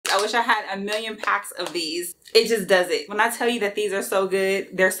I wish I had a million packs of these. It just does it. When I tell you that these are so good,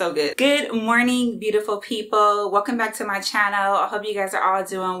 they're so good. Good morning, beautiful people. Welcome back to my channel. I hope you guys are all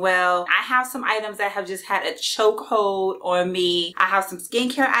doing well. I have some items that have just had a chokehold on me. I have some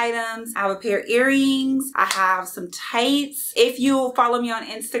skincare items. I have a pair of earrings. I have some tights. If you follow me on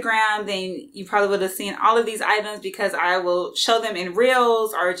Instagram, then you probably would have seen all of these items because I will show them in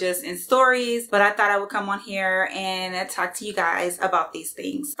reels or just in stories. But I thought I would come on here and talk to you guys about these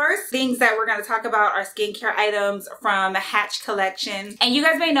things. First things that we're going to talk about are skincare items from the Hatch collection. And you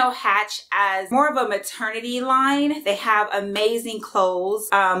guys may know Hatch as more of a maternity line. They have amazing clothes,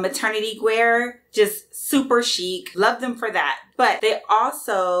 maternity wear, just super chic. Love them for that. But they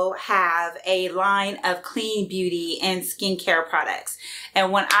also have a line of clean beauty and skincare products.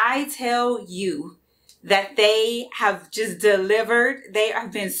 And when I tell you that they have just delivered, they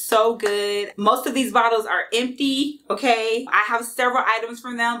have been so good. Most of these bottles are empty, okay? I have several items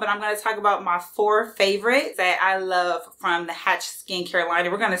from them, but I'm gonna talk about my 4 favorites that I love from the Hatch skincare line,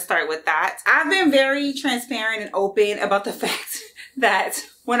 and we're gonna start with that. I've been very transparent and open about the fact that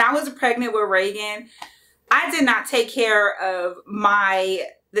when I was pregnant with Reagan, I did not take care of my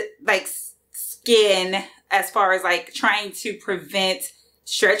skin as far as like trying to prevent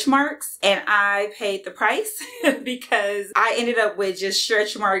stretch marks, and I paid the price because I ended up with just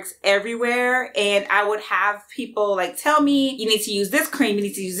stretch marks everywhere. And I would have people like tell me, you need to use this cream, you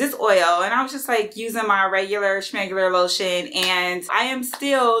need to use this oil, and I was just like using my regular schmegular lotion, and I am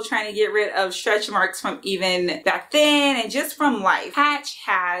still trying to get rid of stretch marks from even back then and just from life. Hatch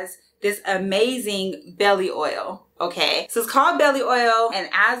has this amazing belly oil. Okay, so it's called belly oil, and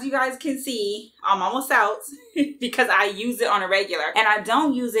as you guys can see, I'm almost out because I use it on a regular, and I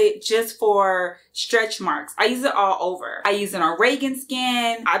don't use it just for stretch marks. I use it all over. I use it on Reagan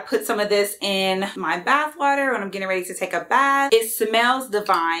skin. I put some of this in my bath water when I'm getting ready to take a bath. It smells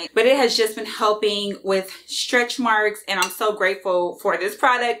divine, but it has just been helping with stretch marks, and I'm so grateful for this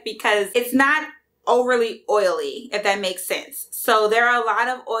product because it's not overly oily, if that makes sense. So there are a lot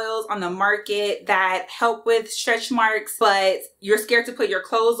of oils on the market that help with stretch marks, but you're scared to put your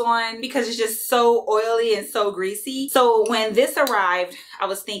clothes on because it's just so oily and so greasy. So when this arrived, I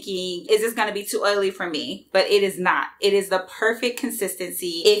was thinking, is this going to be too oily for me? But it is not. It is the perfect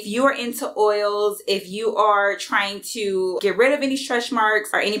consistency. If you are into oils, if you are trying to get rid of any stretch marks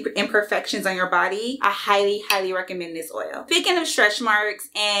or any imperfections on your body, I highly, highly recommend this oil. Speaking of stretch marks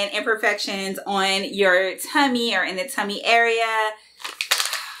and imperfections on your tummy or in the tummy area,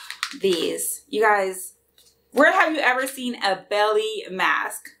 these, you guys, where have you ever seen a belly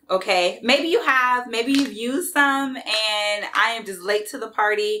mask? Okay, maybe you have, maybe you've used some, and I am just late to the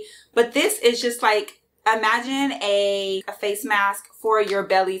party, but this is just like, imagine a face mask for your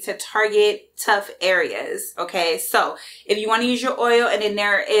belly to target tough areas. Okay, so if you want to use your oil and then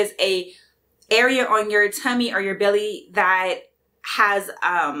there is a area on your tummy or your belly that has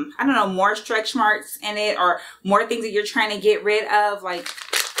I don't know, more stretch marks in it or more things that you're trying to get rid of, like,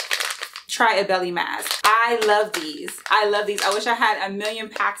 try a belly mask. I love these. I love these. I wish I had a million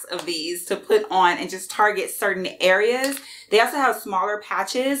packs of these to put on and just target certain areas. They also have smaller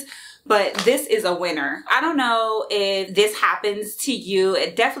patches, but this is a winner. I don't know if this happens to you.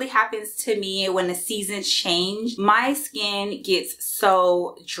 It definitely happens to me when the seasons change. My skin gets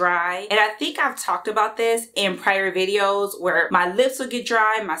so dry, and I think I've talked about this in prior videos where my lips will get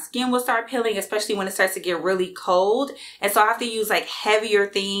dry, my skin will start peeling, especially when it starts to get really cold. And so I have to use like heavier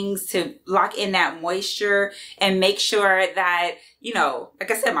things to lock in that moisture and make sure that, you know,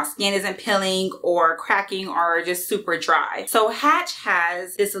 like I said, my skin isn't peeling or cracking or just super dry. So Hatch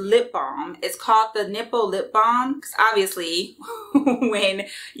has this lip balm. It's called the Nipple Lip Balm because obviously when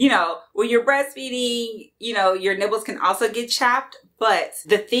you're breastfeeding, you know, your nipples can also get chapped. But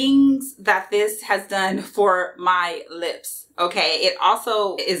the things that this has done for my lips, okay, it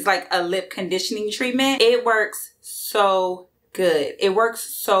also is like a lip conditioning treatment. It works so good. It works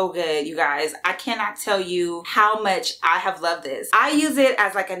so good, you guys. I cannot tell you how much I have loved this. I use it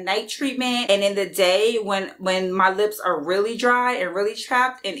as like a night treatment, and in the day when my lips are really dry and really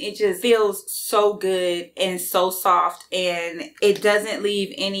chapped, and it just feels so good and so soft, and it doesn't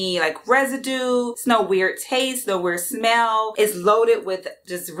leave any like residue. It's no weird taste, no weird smell. It's loaded with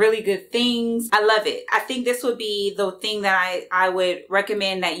just really good things. I love it. I think this would be the thing that I would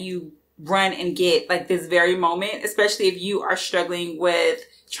recommend that you run and get like this very moment, especially if you are struggling with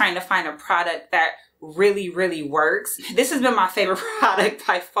trying to find a product that really, really works. This has been my favorite product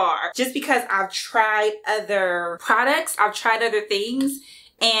by far, just because I've tried other products, I've tried other things,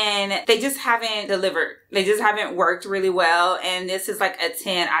 and they just haven't delivered. They just haven't worked really well, and this is like a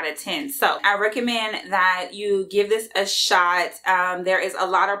 10 out of 10. So I recommend that you give this a shot. There is a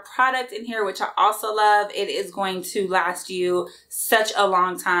lot of product in here, which I also love. It is going to last you such a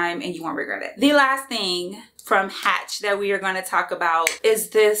long time and you won't regret it. The last thing from Hatch that we are going to talk about is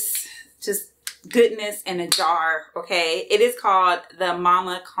this just goodness in a jar. Okay, it is called the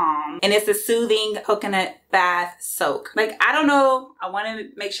Mama Calm, and it's a soothing coconut bath soak. Like, I don't know, I want to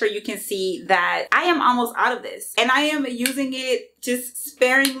make sure you can see that I am almost out of this, and I am using it just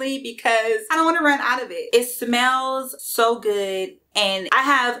sparingly because I don't want to run out of it. It smells so good, and I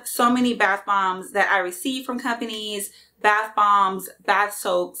have so many bath bombs that I receive from companies, bath bombs, bath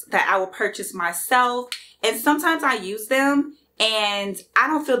soaks that I will purchase myself, and sometimes I use them and I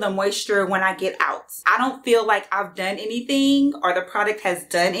don't feel the moisture when I get out. I don't feel like I've done anything or the product has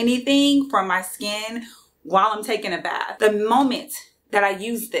done anything for my skin while I'm taking a bath. The moment that I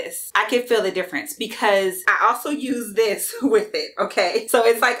use this, I can feel the difference because I also use this with it, okay? So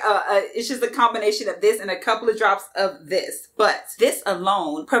it's like it's just a combination of this and a couple of drops of this. But this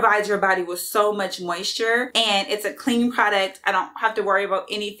alone provides your body with so much moisture, and it's a clean product. I don't have to worry about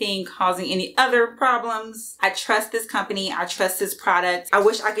anything causing any other problems. I trust this company. I trust this product. I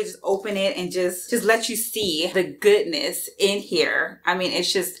wish I could just open it and just let you see the goodness in here. I mean,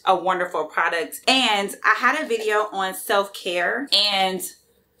 it's just a wonderful product. And I had a video on self-care, and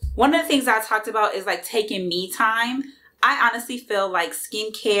one of the things I talked about is like taking me time. I honestly feel like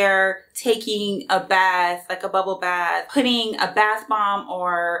skincare, taking a bath, like a bubble bath, putting a bath bomb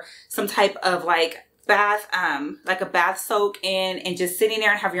or some type of like bath, like a bath soak in, and just sitting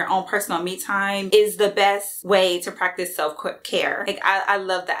there and have your own personal me time is the best way to practice self-care. Like, I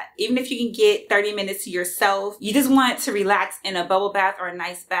love that. Even if you can get 30 minutes to yourself, you just want to relax in a bubble bath or a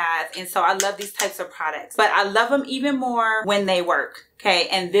nice bath. And so I love these types of products, but I love them even more when they work. Okay.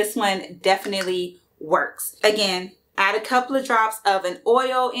 And this one definitely works. Again, add a couple of drops of an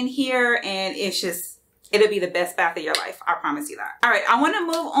oil in here and it'll be the best bath of your life. I promise you that. All right, I want to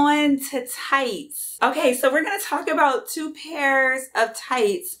move on to tights. Okay, so we're going to talk about 2 pairs of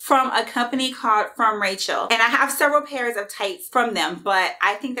tights from a company called From Rachel. And I have several pairs of tights from them, but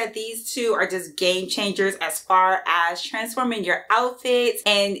I think that these 2 are just game changers as far as transforming your outfits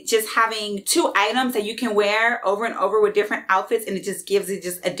and just having 2 items that you can wear over and over with different outfits, and it just gives it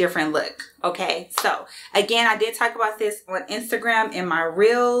just a different look. Okay, so again, I did talk about this on Instagram in my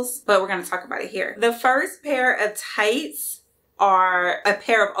reels, but we're going to talk about it here. The first pair of tights are a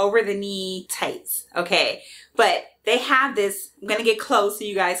pair of over-the-knee tights, okay? But they have this, I'm going to get close so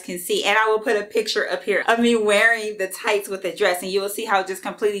you guys can see, and I will put a picture up here of me wearing the tights with the dress, and you will see how it just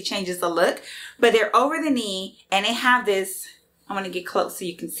completely changes the look. But they're over the knee, and they have this, I'm going to get close so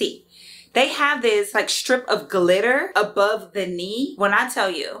you can see. They have this like strip of glitter above the knee. When I tell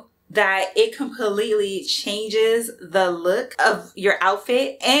you that it completely changes the look of your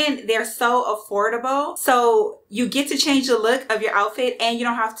outfit, and they're so affordable. So you get to change the look of your outfit and you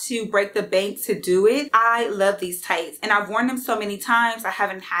don't have to break the bank to do it. I love these tights, and I've worn them so many times. I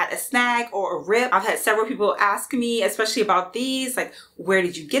haven't had a snag or a rip. I've had several people ask me, especially about these, like, where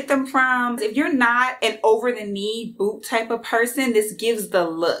did you get them from? If you're not an over the knee boot type of person, this gives the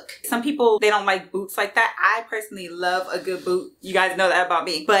look. Some people, they don't like boots like that. I personally love a good boot. You guys know that about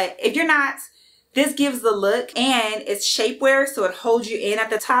me. But if you're not, this gives the look, and it's shapewear, so it holds you in at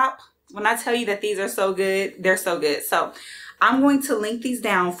the top. When I tell you that these are so good, they're so good. So I'm going to link these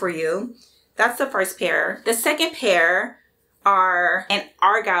down for you. That's the first pair. The second pair are an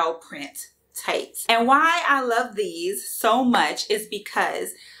Argyle print tights. And why I love these so much is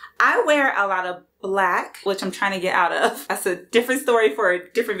because I wear a lot of black, which I'm trying to get out of. That's a different story for a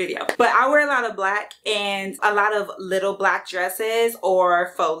different video. But I wear a lot of black and a lot of little black dresses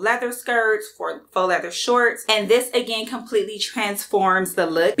or faux leather skirts, faux leather shorts. And this again completely transforms the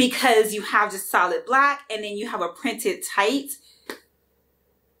look because you have just solid black and then you have a printed tight.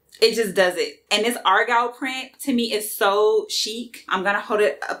 It just does it. And this Argyle print to me is so chic. I'm gonna hold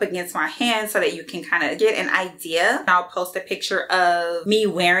it up against my hand so that you can kind of get an idea. I'll post a picture of me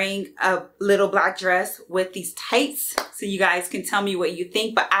wearing a little black dress with these tights so you guys can tell me what you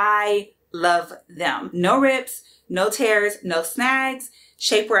think, but I love them. No rips, no tears, no snags.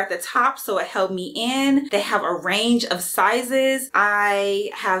 Shapewear at the top, so it held me in. They have a range of sizes. I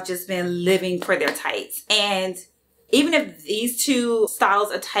have just been living for their tights. And even if these 2 styles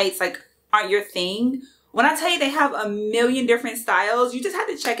of tights like aren't your thing, when I tell you they have a million different styles, you just have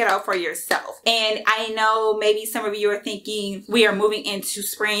to check it out for yourself. And I know maybe some of you are thinking we are moving into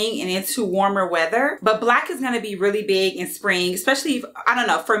spring and into warmer weather, but black is going to be really big in spring, especially if, I don't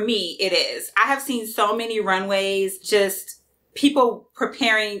know, for me it is. I have seen so many runways just people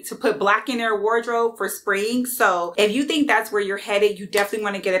preparing to put black in their wardrobe for spring. So if you think that's where you're headed, you definitely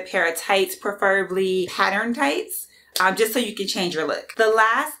want to get a pair of tights, preferably pattern tights. Just so you can change your look. The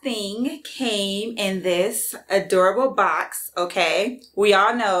last thing came in this adorable box, okay? We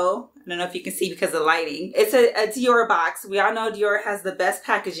all know, I don't know if you can see because of the lighting, it's a Dior box. We all know Dior has the best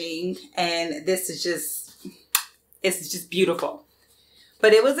packaging, and this is just, it's just beautiful.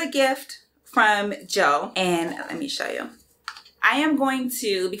 But it was a gift from Joe, and let me show you. I am going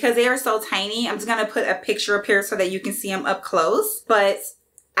to, because they are so tiny, I'm just going to put a picture up here so that you can see them up close. But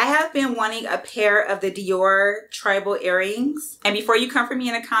I have been wanting a pair of the Dior tribal earrings. And before you come for me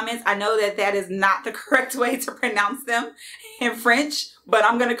in the comments, I know that that is not the correct way to pronounce them in French, but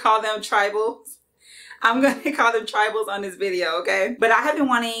I'm going to call them tribals. I'm going to call them tribals on this video, okay? But I have been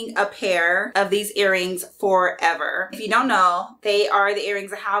wanting a pair of these earrings forever. If you don't know, they are the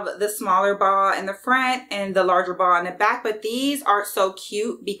earrings that have the smaller ball in the front and the larger ball in the back. But these are so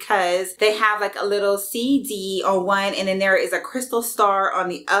cute because they have like a little CD on one, and then there is a crystal star on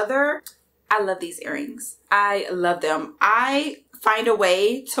the other. I love these earrings. I love them. I find a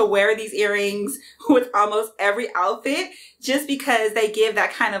way to wear these earrings with almost every outfit just because they give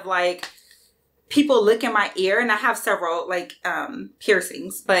that kind of like, people look in my ear, and I have several like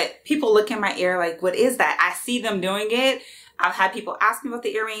piercings, but people look in my ear like, what is that? I see them doing it. I've had people ask me about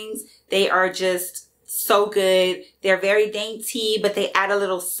the earrings. They are just so good. They're very dainty, but they add a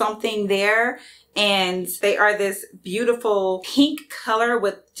little something there. And they are this beautiful pink color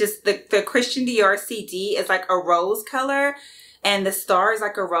with just the Christian Dior CD is like a rose color, and the star is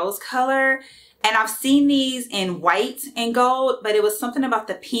like a rose color. And I've seen these in white and gold, but it was something about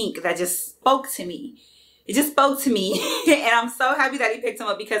the pink that just spoke to me. It just spoke to me. And I'm so happy that he picked them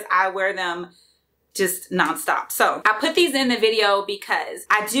up because I wear them just nonstop. So I put these in the video because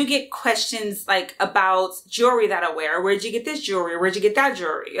I do get questions like about jewelry that I wear. Where'd you get this jewelry? Where'd you get that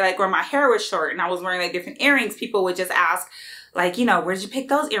jewelry? Like when my hair was short and I was wearing like different earrings, people would just ask like, you know, where'd you pick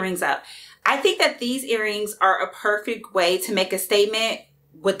those earrings up? I think that these earrings are a perfect way to make a statement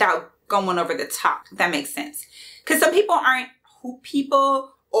without going over the top, if that makes sense. Because some people aren't hoop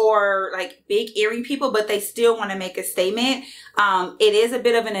people or like big earring people, but they still want to make a statement. It is a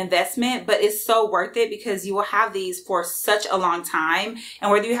bit of an investment, but it's so worth it because you will have these for such a long time. And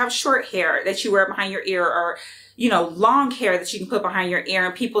whether you have short hair that you wear behind your ear or, you know, long hair that you can put behind your ear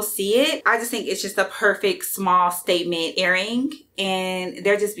and people see it, I just think it's just a perfect small statement earring, and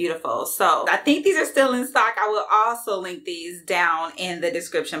they're just beautiful. So I think these are still in stock. I will also link these down in the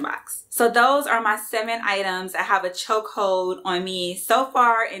description box. So those are my 7 items that have a chokehold on me so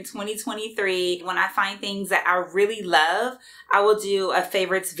far in 2023. When I find things that I really love, I will do a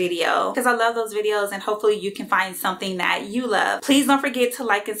favorites video because I love those videos, and hopefully you can find something that you love. Please don't forget to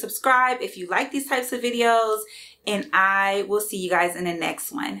like and subscribe if you like these types of videos, and I will see you guys in the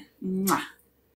next one. Mwah.